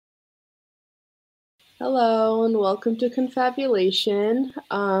Hello and welcome to Confabulation.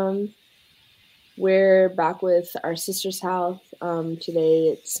 We're back with our sister's house. Today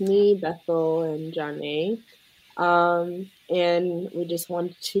it's me, Bethel, and Janae. And we just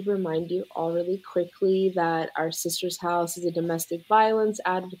wanted to remind you all really quickly that our sister's house is a domestic violence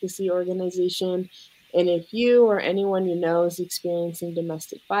advocacy organization. And if you or anyone you know is experiencing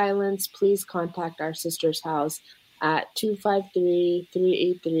domestic violence, please contact our sister's house at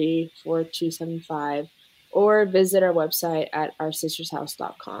 253-383-4275 or visit our website at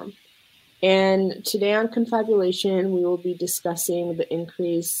oursistershouse.com. And today on Confabulation, we will be discussing the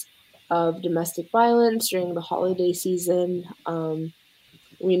increase of domestic violence during the holiday season.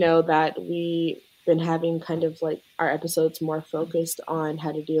 We know that we've been having kind of like our episodes more focused on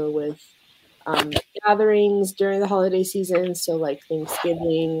how to deal with gatherings during the holiday season. So, like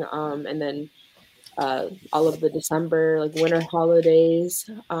Thanksgiving, and then all of the December, like winter holidays,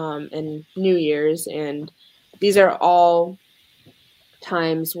 and New Year's. And these are all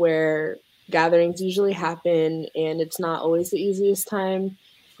times where gatherings usually happen, and it's not always the easiest time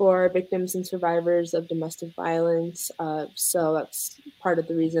for victims and survivors of domestic violence. So that's part of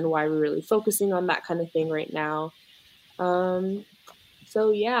the reason why we're really focusing on that kind of thing right now. Um,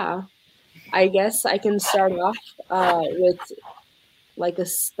 so, yeah, I guess I can start off with like a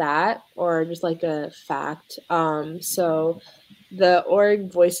stat or just like a fact. So the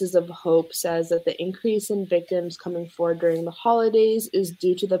org Voices of Hope says that the increase in victims coming forward during the holidays is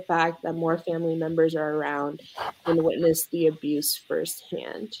due to the fact that more family members are around and witness the abuse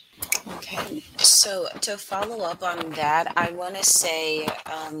firsthand. Okay. So to follow up on that, I want to say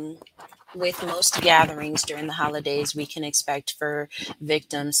with most gatherings during the holidays, we can expect for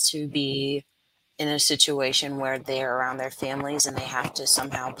victims to be in a situation where they're around their families and they have to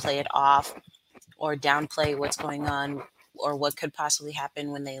somehow play it off or downplay what's going on or what could possibly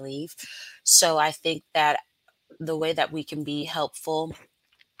happen when they leave. So I think that the way that we can be helpful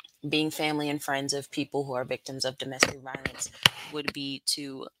being family and friends of people who are victims of domestic violence would be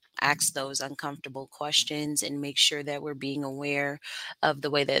to ask those uncomfortable questions and make sure that we're being aware of the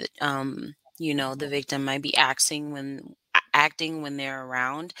way that the victim might be acting when they're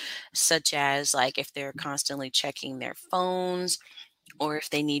around, such as like if they're constantly checking their phones or if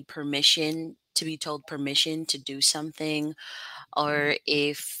they need permission to be told permission to do something, or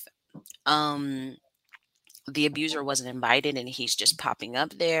if um the abuser wasn't invited and he's just popping up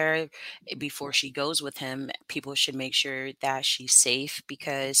there before she goes with him. People should make sure that she's safe,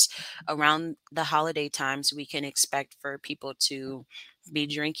 because around the holiday times we can expect for people to be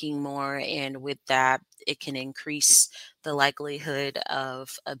drinking more, and with that it can increase the likelihood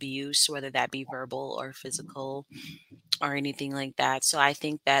of abuse, whether that be verbal or physical or anything like that. So I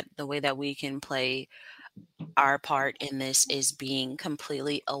think that the way that we can play our part in this is being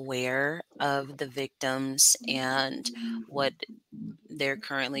completely aware of the victims and what they're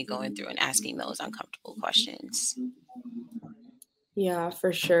currently going through and asking those uncomfortable questions. Yeah,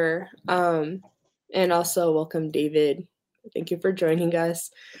 for sure. And also welcome, David. Thank you for joining us.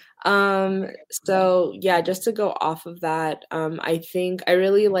 So yeah, just to go off of that, I think I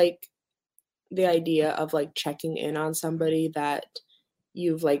really like the idea of like checking in on somebody that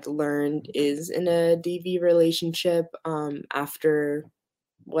you've like learned is in a DV relationship after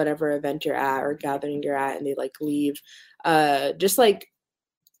whatever event you're at or gathering you're at and they like leave. Just like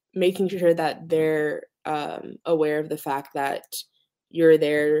making sure that they're aware of the fact that you're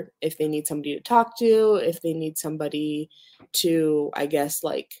there if they need somebody to talk to, if they need somebody to, I guess,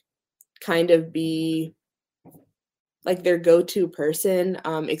 like kind of be like their go-to person,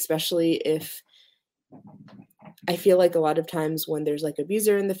 especially if I feel like a lot of times when there's like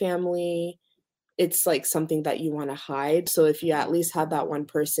abuser in the family, it's like something that you want to hide. So if you at least have that one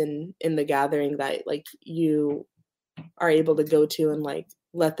person in the gathering that like you are able to go to and like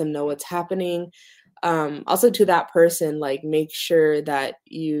let them know what's happening. Also to that person, like make sure that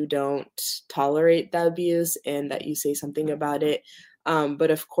you don't tolerate the abuse and that you say something about it. But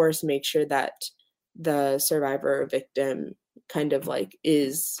of course, make sure that the survivor or victim kind of like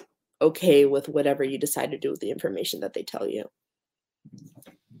is okay with whatever you decide to do with the information that they tell you.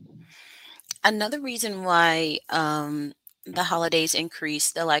 Another reason why the holidays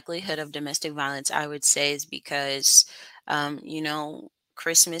increase the likelihood of domestic violence, I would say, is because,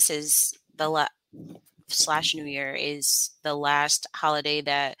 Christmas is slash New Year is the last holiday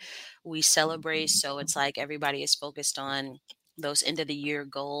that we celebrate. So it's like everybody is focused on those end of the year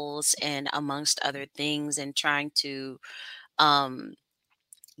goals and amongst other things, and trying to um,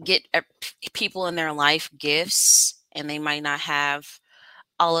 get people in their life gifts, and they might not have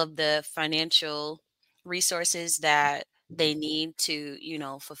all of the financial resources that they need to,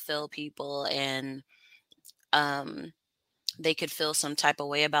 fulfill people and um, they could feel some type of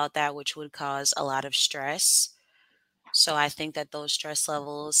way about that, which would cause a lot of stress. So I think that those stress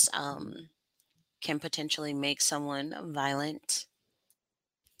levels can potentially make someone violent.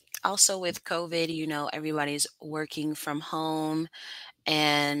 Also, with COVID, everybody's working from home,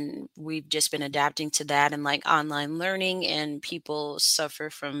 and we've just been adapting to that and like online learning, and people suffer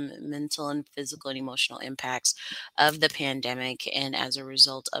from mental and physical and emotional impacts of the pandemic. And as a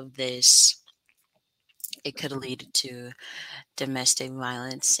result of this, it could lead to domestic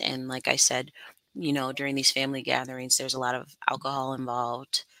violence. And like I said, during these family gatherings, there's a lot of alcohol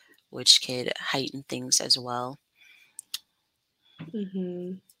involved, which could heighten things as well.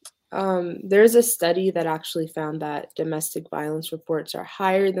 Mhm. There's a study that actually found that domestic violence reports are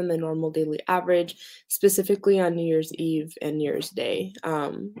higher than the normal daily average, specifically on New Year's Eve and New Year's Day.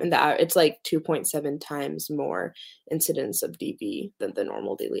 And it's like 2.7 times more incidence of DV than the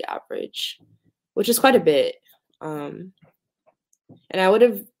normal daily average, which is quite a bit. Um, and I would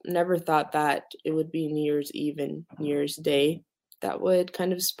have never thought that it would be New Year's Eve and New Year's Day that would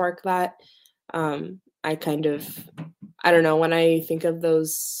kind of spark that. I kind of I don't know, when I think of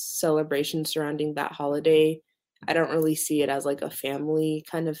those celebrations surrounding that holiday, I don't really see it as like a family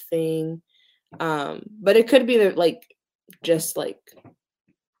kind of thing. But it could be that like just like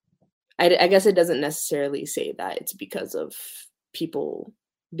I guess it doesn't necessarily say that it's because of people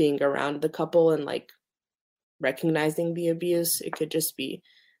being around the couple and like recognizing the abuse. It could just be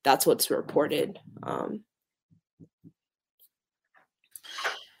that's what's reported.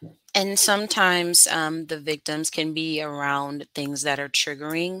 And sometimes the victims can be around things that are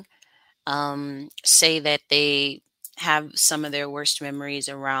triggering. Say that they have some of their worst memories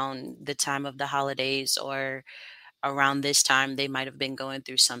around the time of the holidays, or around this time they might have been going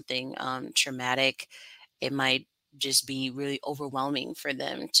through something traumatic. It might just be really overwhelming for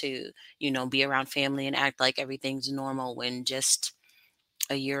them to, be around family and act like everything's normal, when just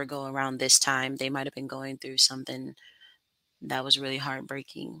a year ago around this time they might have been going through something that was really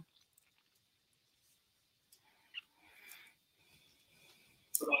heartbreaking.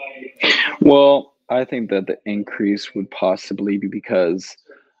 Well, I think that the increase would possibly be because,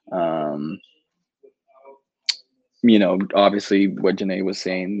 um, obviously what Janae was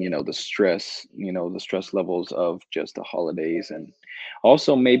saying, the stress levels of just the holidays. And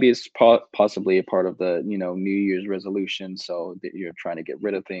also maybe it's possibly a part of the, New Year's resolution. So that you're trying to get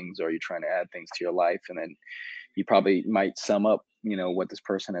rid of things, or you're trying to add things to your life. And then you probably might sum up, what this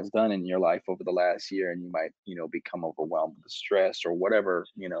person has done in your life over the last year. And you might, become overwhelmed with the stress or whatever,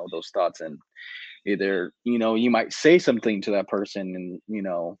 those thoughts. And either you might say something to that person, and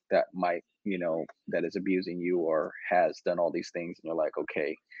that might, that is abusing you or has done all these things, and you're like,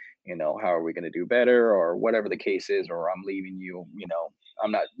 okay, how are we going to do better, or whatever the case is, or I'm leaving you,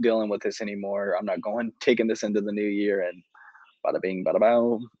 I'm not dealing with this anymore, I'm not going taking this into the new year. And bada bing bada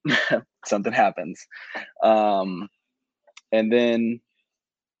bow, something happens. um and then,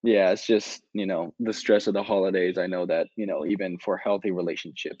 yeah, it's just, the stress of the holidays. I know that, even for healthy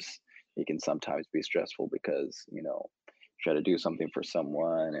relationships, it can sometimes be stressful because, try to do something for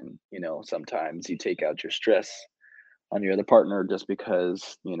someone, and, sometimes you take out your stress on your other partner just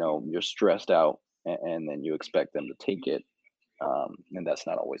because, you're stressed out, and then you expect them to take it. And that's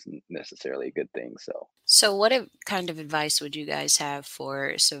not always necessarily a good thing. So, So, what kind of advice would you guys have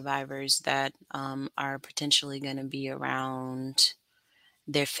for survivors that are potentially going to be around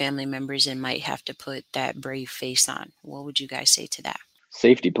their family members and might have to put that brave face on? What would you guys say to that?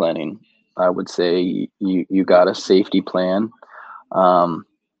 safety planning, I would say you got a safety plan. Um,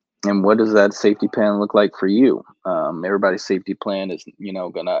 And what does that safety plan look like for you? Everybody's safety plan is,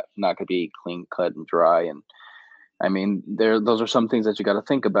 gonna not gonna be clean cut and dry. And I mean, those are some things that you got to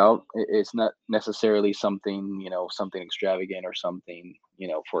think about. It's not necessarily something, something extravagant or something,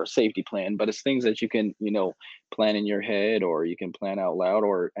 for a safety plan, but it's things that you can, plan in your head, or you can plan out loud,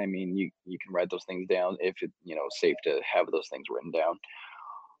 or I mean, you can write those things down if it, safe to have those things written down,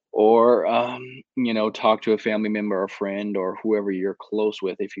 or talk to a family member or friend or whoever you're close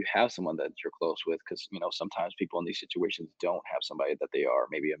with, if you have someone that you're close with, because sometimes people in these situations don't have somebody that they are,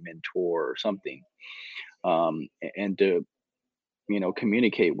 maybe a mentor or something. And to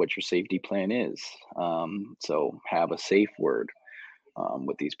communicate what your safety plan is. So have a safe word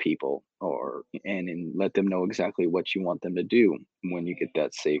with these people, and let them know exactly what you want them to do when you get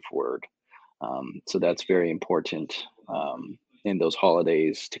that safe word. So that's very important, in those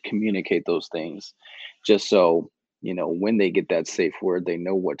holidays, to communicate those things, just so when they get that safe word, they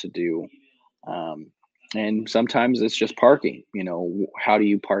know what to do. Um, and sometimes it's just parking. How do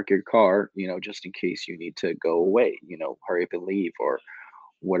you park your car? Just in case you need to go away. Hurry up and leave, or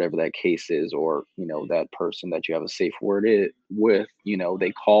whatever that case is, or that person that you have a safe word with,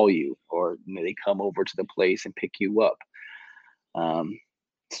 they call you, or they come over to the place and pick you up. um,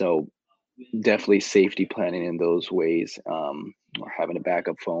 so definitely safety planning in those ways, or having a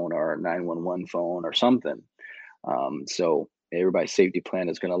backup phone or a 911 phone or something. So everybody's safety plan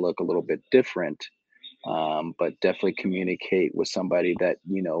is going to look a little bit different, but definitely communicate with somebody that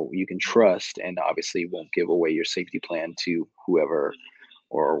you can trust, and obviously won't give away your safety plan to whoever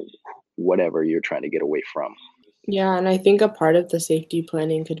or whatever you're trying to get away from. Yeah, and I think a part of the safety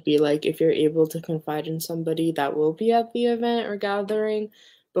planning could be like if you're able to confide in somebody that will be at the event or gathering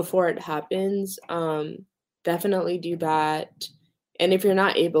before it happens, definitely do that. And if you're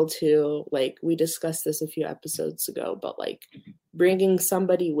not able to, like we discussed this a few episodes ago, but like bringing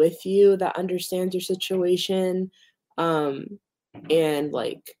somebody with you that understands your situation, um, and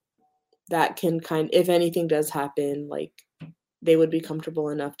like that can if anything does happen, like they would be comfortable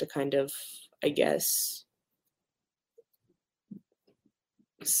enough to kind of, I guess,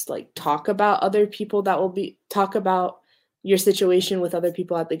 like talk about other people that will be talk about your situation with other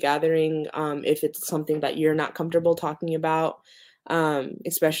people at the gathering, if it's something that you're not comfortable talking about,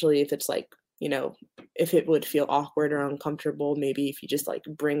 especially if it's like, if it would feel awkward or uncomfortable, maybe if you just like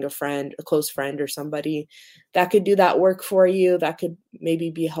bring a close friend or somebody that could do that work for you, that could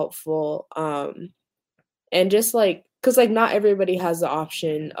maybe be helpful. And just like, because like not everybody has the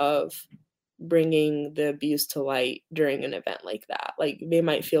option of bringing the abuse to light during an event like that. Like they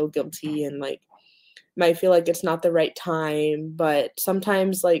might feel guilty and like might feel like it's not the right time, but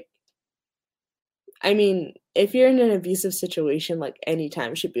sometimes like, I mean, if you're in an abusive situation, like any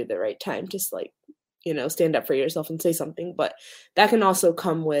time should be the right time to like, stand up for yourself and say something, but that can also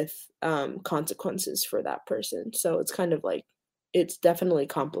come with consequences for that person. So it's kind of like, it's definitely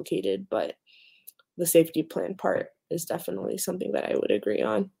complicated, but the safety plan part is definitely something that I would agree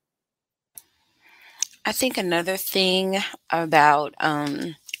on. I think another thing about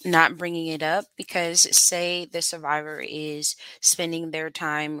not bringing it up, because say the survivor is spending their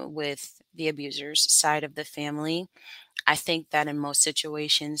time with the abuser's side of the family, I think that in most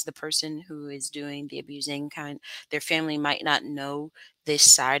situations, the person who is doing the abusing their family might not know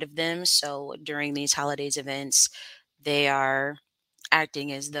this side of them. So during these holidays events, they are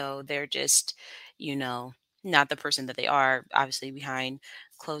acting as though they're just, you know, not the person that they are, obviously behind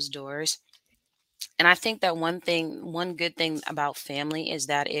closed doors. And I think that one good thing about family is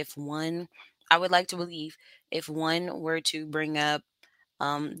that if one, I would like to believe, if one were to bring up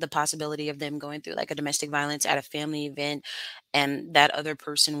the possibility of them going through like a domestic violence at a family event and that other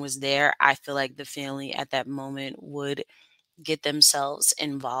person was there, I feel like the family at that moment would get themselves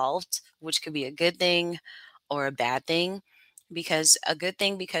involved, which could be a good thing or a bad thing. Because a good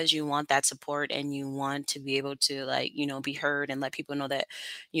thing, because you want that support and you want to be able to, like, be heard and let people know that,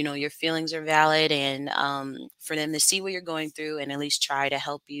 your feelings are valid, and for them to see what you're going through and at least try to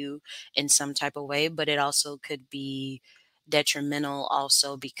help you in some type of way. But it also could be detrimental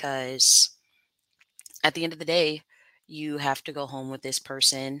also, because at the end of the day, you have to go home with this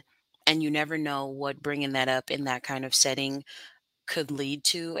person, and you never know what bringing that up in that kind of setting could lead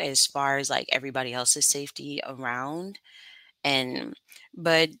to, as far as like everybody else's safety around. And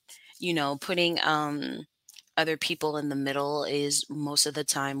but putting other people in the middle is most of the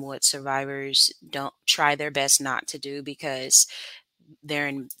time what survivors don't try their best not to do, because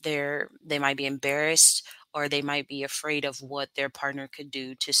they might be embarrassed, or they might be afraid of what their partner could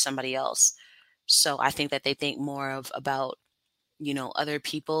do to somebody else. So I think that they think more of about other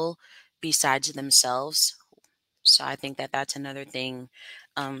people besides themselves. So I think that that's another thing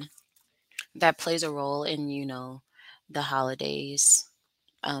um, that plays a role in the holidays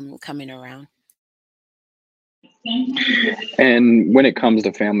coming around. And when it comes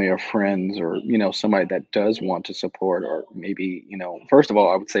to family or friends, or somebody that does want to support, or maybe first of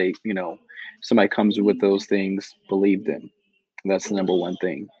all, I would say somebody comes with those things, believe them. That's the number one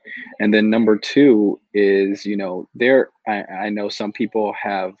thing. And then number two is, I know some people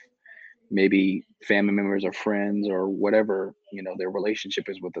have maybe family members or friends or whatever, their relationship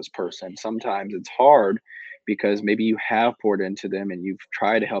is with this person. Sometimes it's hard because maybe you have poured into them and you've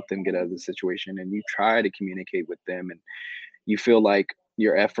tried to help them get out of the situation, and you try to communicate with them, and you feel like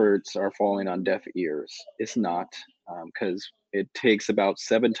your efforts are falling on deaf ears. It's not, because it takes about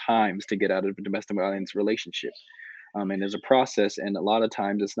 7 times to get out of a domestic violence relationship. And there's a process, and a lot of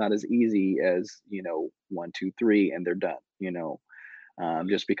times it's not as easy as, one, two, three, and they're done.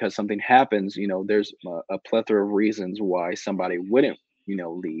 Just because something happens, there's a plethora of reasons why somebody wouldn't,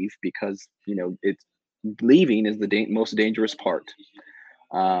 leave, because it's leaving is the most dangerous part.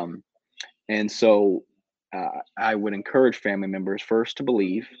 Um, and so I would encourage family members first to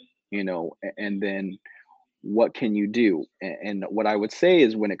believe, and then what can you do? And what I would say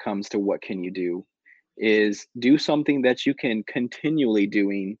is, when it comes to what can you do, is do something that you can continually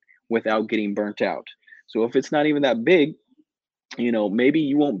doing without getting burnt out. So if it's not even that big, maybe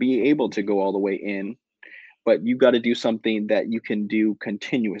you won't be able to go all the way in, but you got to do something that you can do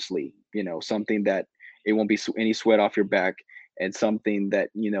continuously, something that it won't be any sweat off your back, and something that,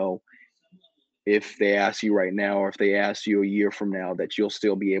 if they ask you right now, or if they ask you a year from now, that you'll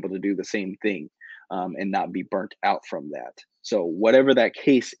still be able to do the same thing, and not be burnt out from that. So whatever that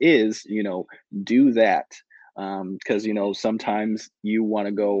case is, do that. Because, sometimes you want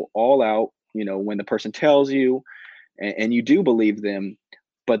to go all out, when the person tells you, and you do believe them,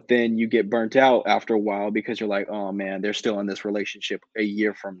 but then you get burnt out after a while, because you're like, oh man, they're still in this relationship a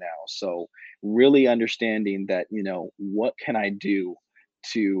year from now. So really understanding that, what can I do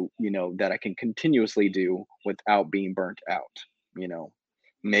to, that I can continuously do without being burnt out. you know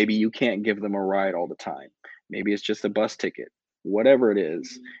Maybe you can't give them a ride all the time, maybe it's just a bus ticket, whatever it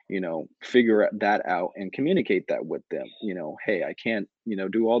is. Figure that out and communicate that with them. Hey, I can't,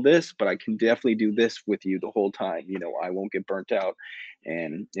 do all this, but I can definitely do this with you the whole time. I won't get burnt out,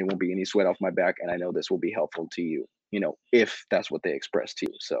 and it won't be any sweat off my back, and I know this will be helpful to you, if that's what they express to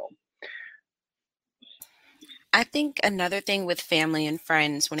you. So I think another thing with family and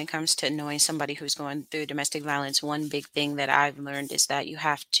friends when it comes to knowing somebody who's going through domestic violence, one big thing that I've learned is that you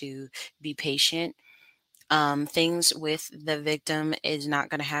have to be patient. Things with the victim is not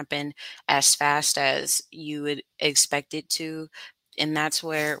going to happen as fast as you would expect it to. And that's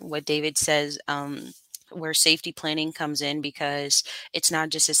where what David says, where safety planning comes in, because it's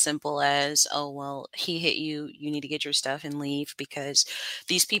not just as simple as, oh, well, he hit you, you need to get your stuff and leave. Because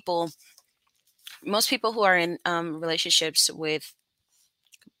these people, most people who are in relationships with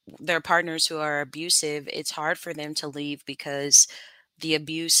their partners who are abusive, it's hard for them to leave, because the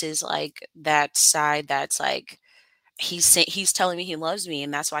abuse is like that side that's like, he's telling me he loves me,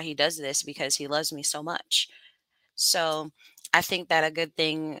 and that's why he does this, because he loves me so much. So I think that a good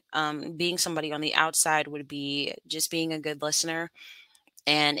thing, being somebody on the outside, would be just being a good listener.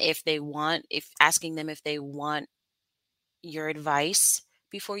 And if asking them if they want your advice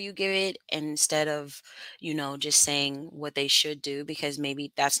before you give it, instead of, just saying what they should do, because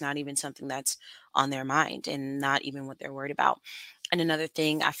maybe that's not even something that's on their mind and not even what they're worried about. And another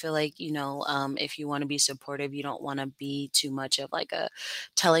thing, I feel like, if you want to be supportive, you don't want to be too much of like a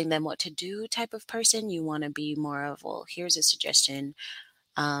telling them what to do type of person. You want to be more of, well, here's a suggestion.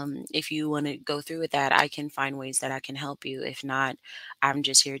 If you want to go through with that, I can find ways that I can help you. If not, I'm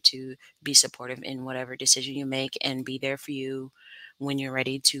just here to be supportive in whatever decision you make and be there for you when you're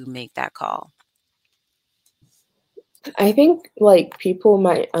ready to make that call. I think like people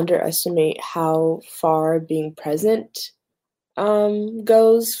might underestimate how far being present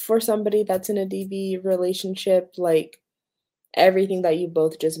goes for somebody that's in a DV relationship. Like everything that you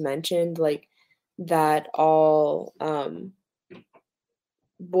both just mentioned, like that all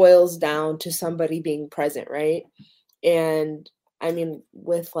boils down to somebody being present, right? And I mean,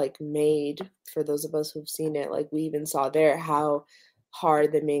 with like Maid, for those of us who've seen it, like we even saw there how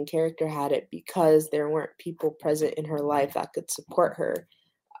hard the main character had it because there weren't people present in her life that could support her.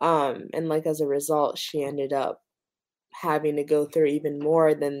 And like as a result, she ended up having to go through even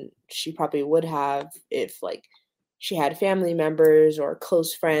more than she probably would have if like she had family members or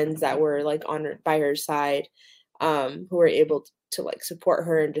close friends that were like on her by her side, who were able to like support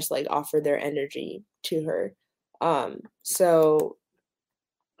her and just like offer their energy to her. So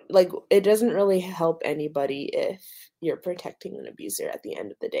like it doesn't really help anybody if you're protecting an abuser at the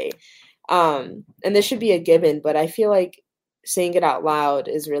end of the day. And this should be a given, but I feel like saying it out loud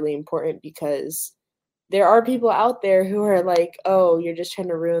is really important because there are people out there who are like, oh, you're just trying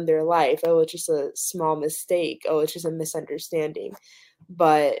to ruin their life. Oh, it's just a small mistake. Oh, it's just a misunderstanding.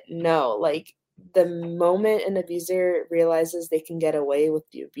 But no, like the moment an abuser realizes they can get away with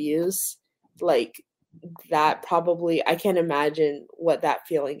the abuse, like that probably, I can't imagine what that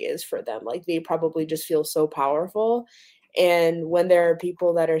feeling is for them. Like they probably just feel so powerful. And when there are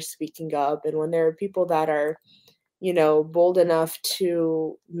people that are speaking up and when there are people that are, bold enough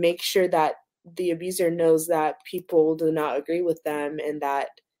to make sure that the abuser knows that people do not agree with them and that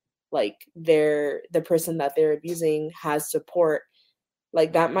like the person that they're abusing has support,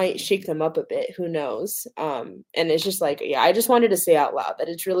 like that might shake them up a bit, who knows. And it's just like, yeah, I just wanted to say out loud that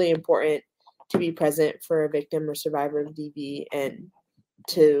it's really important to be present for a victim or survivor of DV and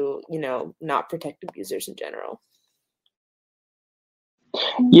to, not protect abusers in general.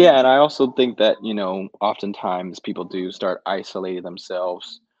 yeah, and I also think that, oftentimes people do start isolating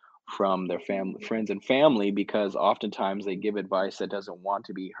themselves from their family, friends and family, because oftentimes they give advice that doesn't want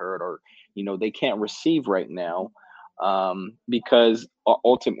to be heard, or they can't receive right now, because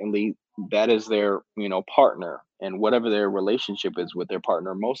ultimately that is their partner, and whatever their relationship is with their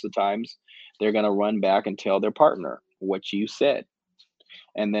partner, most of the times they're going to run back and tell their partner what you said.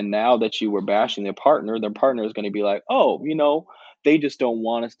 And then now that you were bashing their partner is going to be like, oh, they just don't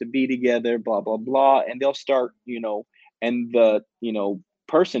want us to be together, blah, blah, blah. And they'll start, and the,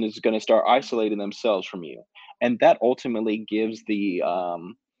 person is going to start isolating themselves from you. And that ultimately gives the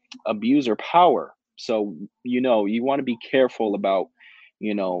abuser power. So, you want to be careful about,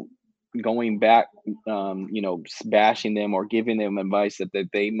 you know, going back, bashing them or giving them advice that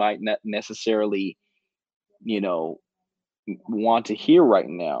they might not necessarily, you know, want to hear right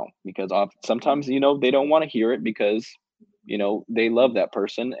now, because sometimes they don't want to hear it because they love that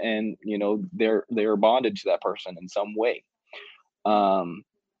person, and they're bonded to that person in some way. um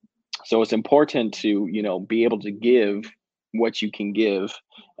so it's important to be able to give what you can give,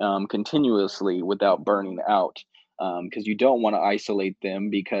 continuously, without burning out, because you don't want to isolate them,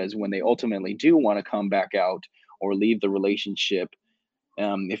 because when they ultimately do want to come back out or leave the relationship,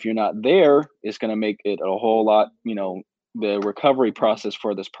 if you're not there, it's going to make it a whole lot, the recovery process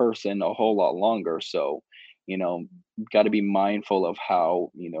for this person a whole lot longer. So, got to be mindful of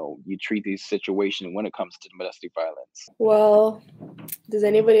how, you treat these situations when it comes to domestic violence. Well, does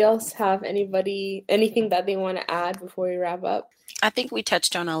anybody else have anything that they want to add before we wrap up? I think we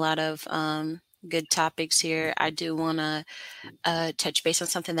touched on a lot of good topics here. I do want to touch base on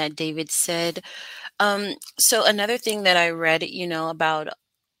something that David said. So another thing that I read, about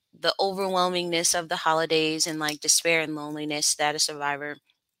the overwhelmingness of the holidays and like despair and loneliness that a survivor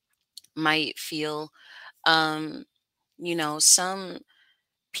might feel. Some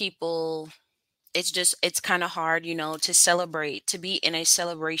people, it's kind of hard, to celebrate, to be in a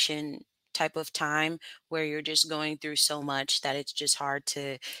celebration type of time where you're just going through so much that it's just hard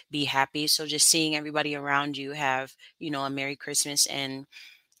to be happy. So just seeing everybody around you have, a Merry Christmas, and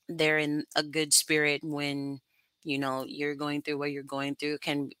they're in a good spirit when, you're going through what you're going through,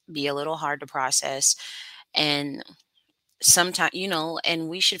 can be a little hard to process. And sometimes, and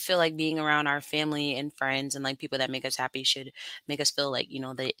we should feel like being around our family and friends and like people that make us happy should make us feel like,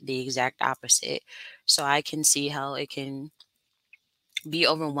 the exact opposite. So I can see how it can be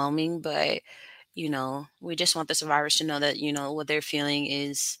overwhelming, but we just want the survivors to know that, what they're feeling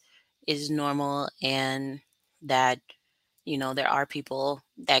is normal, and that, there are people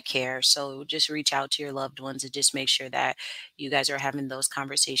that care. So just reach out to your loved ones and just make sure that you guys are having those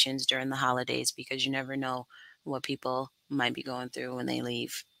conversations during the holidays, because you never know what people might be going through when they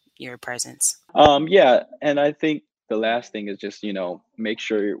leave your presence. Yeah, and I think the last thing is just, make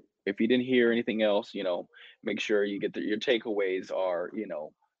sure, if you didn't hear anything else, make sure you get your takeaways are,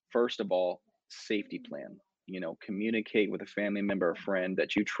 first of all, safety plan. Communicate with a family member or friend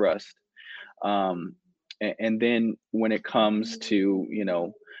that you trust. And then when it comes to,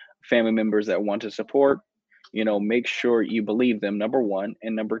 family members that want to support, make sure you believe them, number one,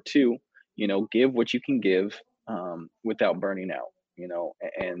 and number two, give what you can give, without burning out,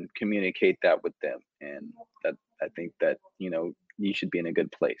 and communicate that with them. And that, I think that, you should be in a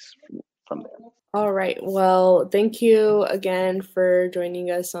good place from there. All right. Well, thank you again for joining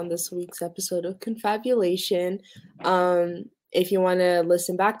us on this week's episode of Confabulation. If you want to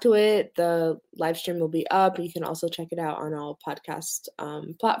listen back to it, the live stream will be up. You can also check it out on all podcast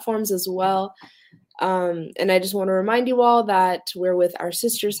platforms as well. And I just want to remind you all that we're with Our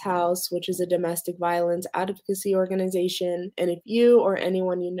Sister's House, which is a domestic violence advocacy organization. And if you or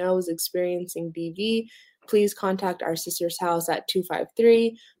anyone you know is experiencing DV, please contact Our Sister's House at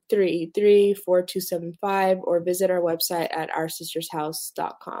 253-383-4275 or visit our website at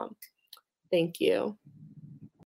oursistershouse.com. Thank you.